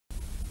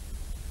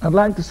I'd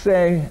like to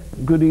say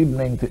good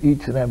evening to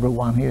each and every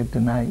one here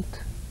tonight.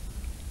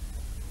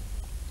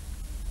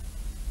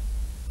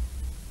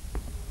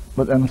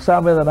 But I'm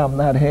sorry that I'm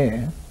not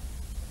here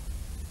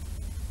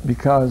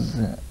because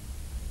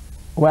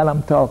while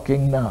I'm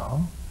talking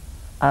now,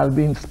 I'll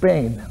be in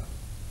Spain.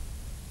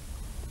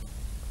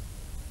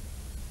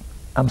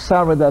 I'm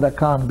sorry that I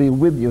can't be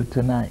with you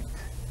tonight.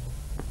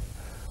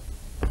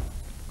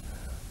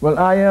 Well,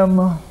 I am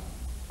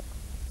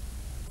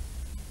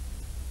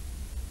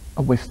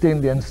a West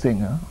Indian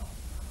singer.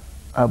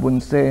 I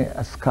wouldn't say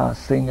a ska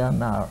singer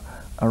nor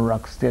a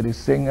rock steady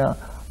singer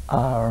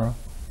or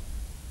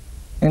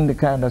any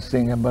kind of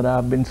singer, but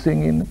I've been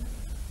singing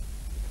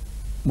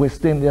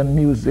West Indian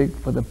music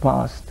for the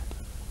past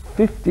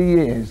 50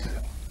 years.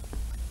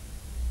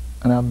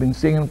 And I've been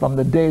singing from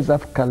the days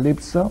of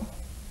Calypso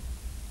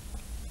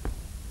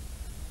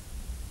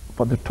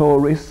for the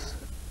tourists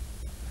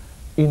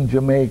in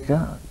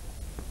Jamaica,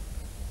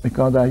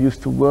 because I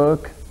used to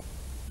work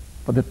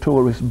for the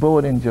tourist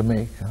board in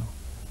Jamaica.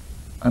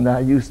 And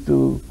I used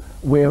to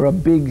wear a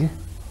big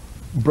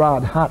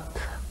broad hat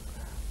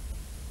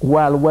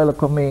while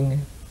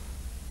welcoming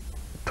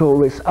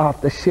tourists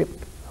off the ship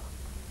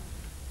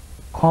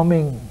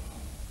coming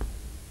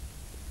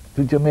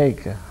to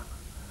Jamaica.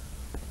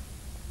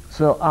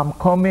 So I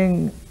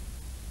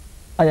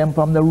am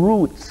from the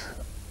roots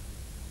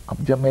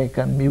of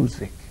Jamaican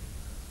music.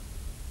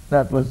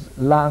 That was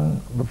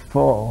long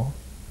before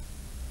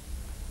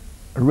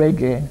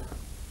reggae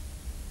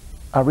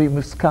or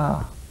even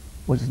ska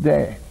was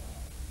there.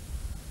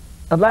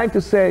 I'd like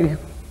to say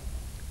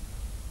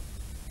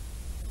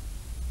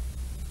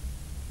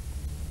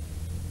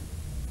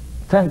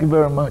thank you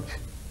very much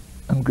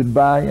and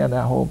goodbye, and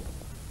I hope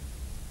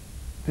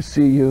to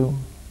see you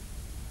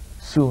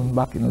soon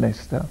back in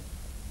Leicester.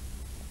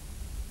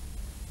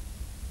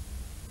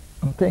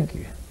 And thank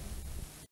you.